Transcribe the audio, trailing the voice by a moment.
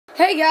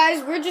Hey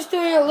guys, we're just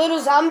doing a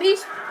little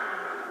zombies.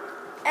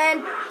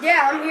 And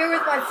yeah, I'm here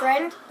with my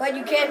friend, but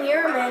you can't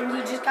hear him and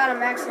he just got a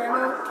max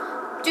ammo.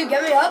 Dude,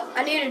 get me up.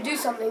 I need to do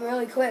something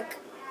really quick.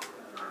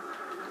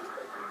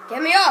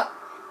 Get me up.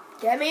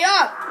 Get me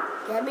up.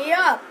 Get me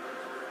up.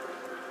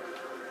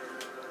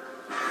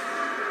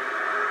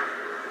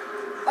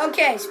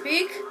 Okay,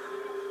 speak.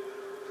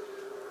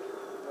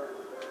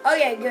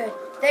 Okay, good.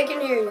 They can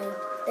hear you.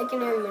 They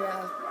can hear you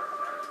now.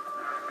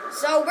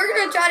 So we're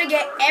going to try to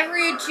get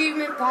every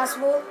achievement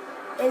possible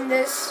in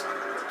this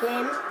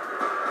game.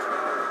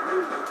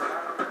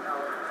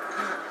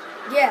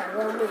 Yeah,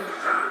 well, me.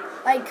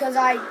 Like, because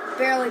I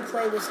barely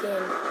play this game.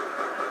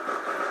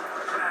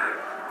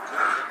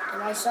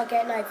 And I suck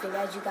at knifing,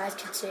 as you guys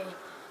can see.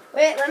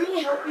 Wait, let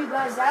me help you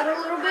guys out a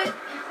little bit.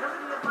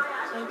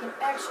 So you can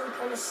actually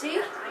kind of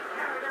see.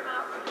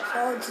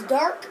 So it's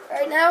dark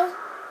right now.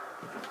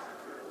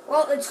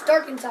 Well, it's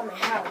dark inside my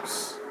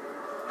house.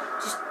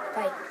 Just,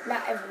 like,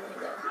 not everywhere,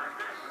 though.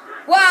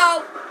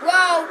 Whoa!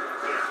 Whoa!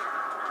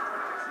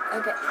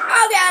 Okay.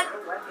 Oh, God!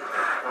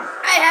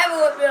 I have a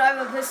weapon. I have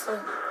a pistol.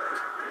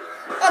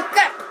 Oh,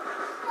 crap!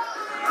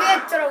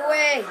 Get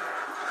away!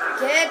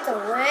 Get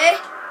away!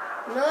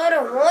 No, I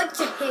don't want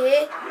you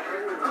here.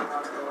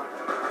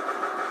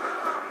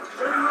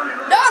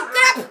 No,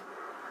 crap!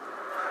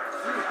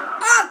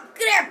 Oh,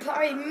 crap!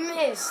 I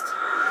missed.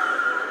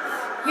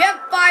 You have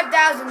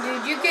 5,000,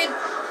 dude. You could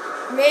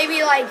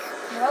maybe, like,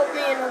 help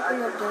me and open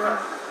the door.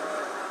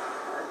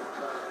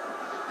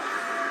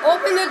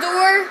 Open the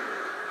door.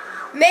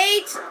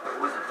 Mate.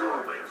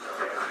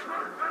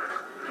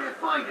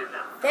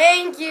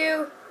 Thank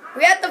you.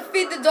 We have to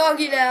feed the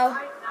doggy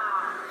now.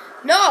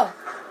 No.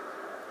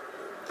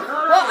 Well,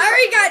 I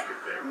already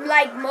got,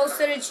 like, most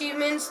of the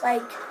achievements,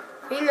 like,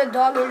 feeding the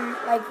dog and,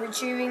 like,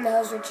 retrieving the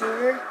house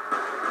retriever.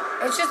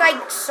 It's just,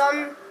 like,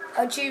 some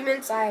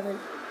achievements I haven't.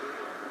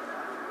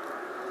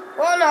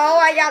 Well, no,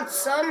 I got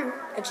some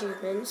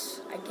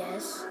achievements, I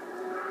guess.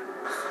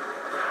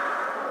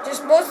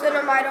 Just most of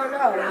them I don't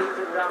know.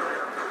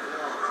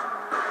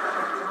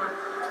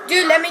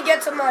 Dude, let me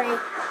get some money.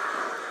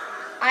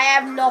 I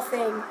have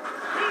nothing.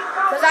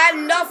 Because I have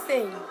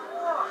nothing.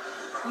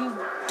 You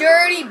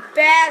dirty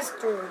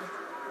bastard.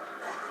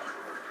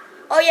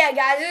 Oh yeah,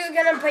 guys, this is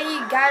going to be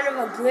kind of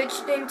a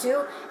glitch thing,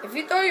 too. If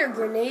you throw your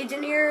grenades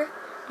in here,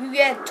 you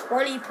get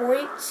 20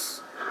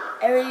 points.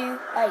 Every,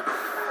 like,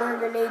 4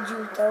 grenades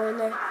you throw in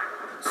there.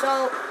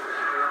 So,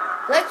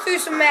 let's do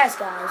some math,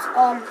 guys.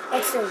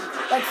 Let's see.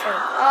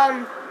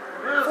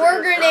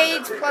 4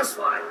 grenades plus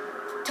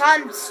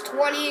times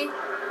 20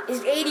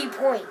 is 80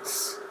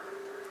 points.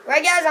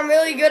 Right, guys? I'm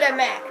really good at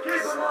math.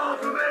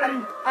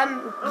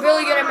 I'm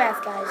really good at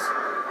math, guys.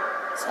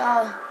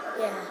 So,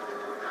 yeah.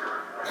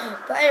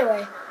 But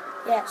anyway,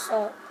 yeah,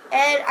 so.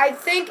 And I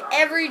think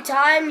every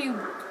time you,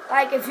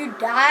 like, if you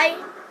die,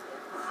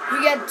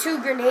 you get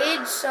 2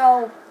 grenades,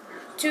 so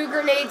 2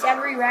 grenades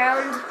every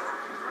round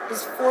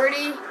is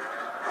 40.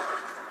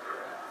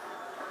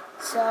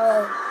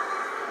 So,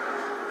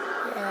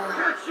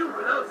 yeah.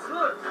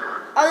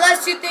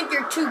 Unless you think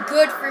you're too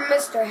good for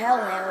Mr.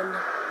 Hellhound,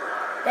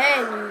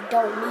 then you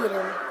don't need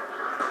him.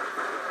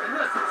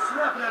 Unless it's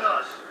snapping at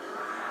us.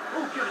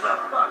 Who gives a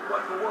fuck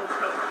what the world's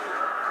doing?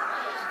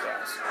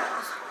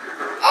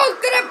 Oh,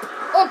 crap!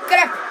 Oh,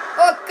 crap!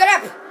 Oh,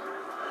 crap!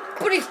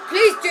 Please,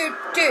 dude.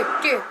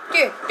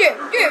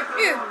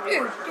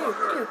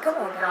 Come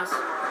on, guys.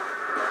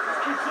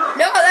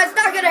 No, that's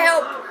not gonna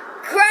help.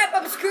 Crap,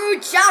 I'm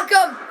screwed. Shock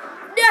him.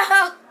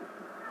 No.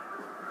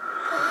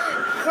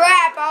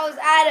 Crap, I was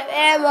out of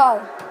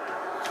ammo.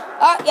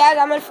 Oh, guys,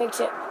 I'm gonna fix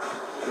it.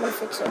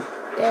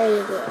 There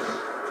you go.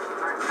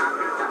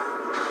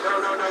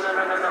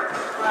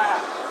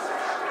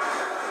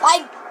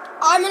 Like,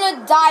 I'm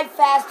gonna die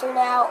faster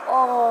now.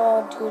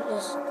 Oh, dude,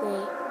 this is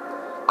great.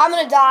 I'm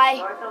gonna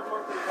die.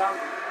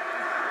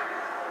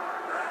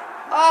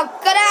 Oh,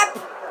 crap!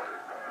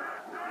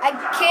 I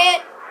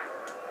can't.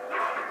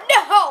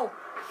 No!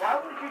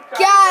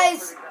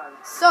 Guys!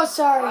 So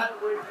sorry.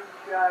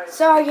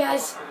 Sorry,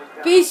 guys.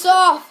 Peace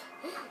off.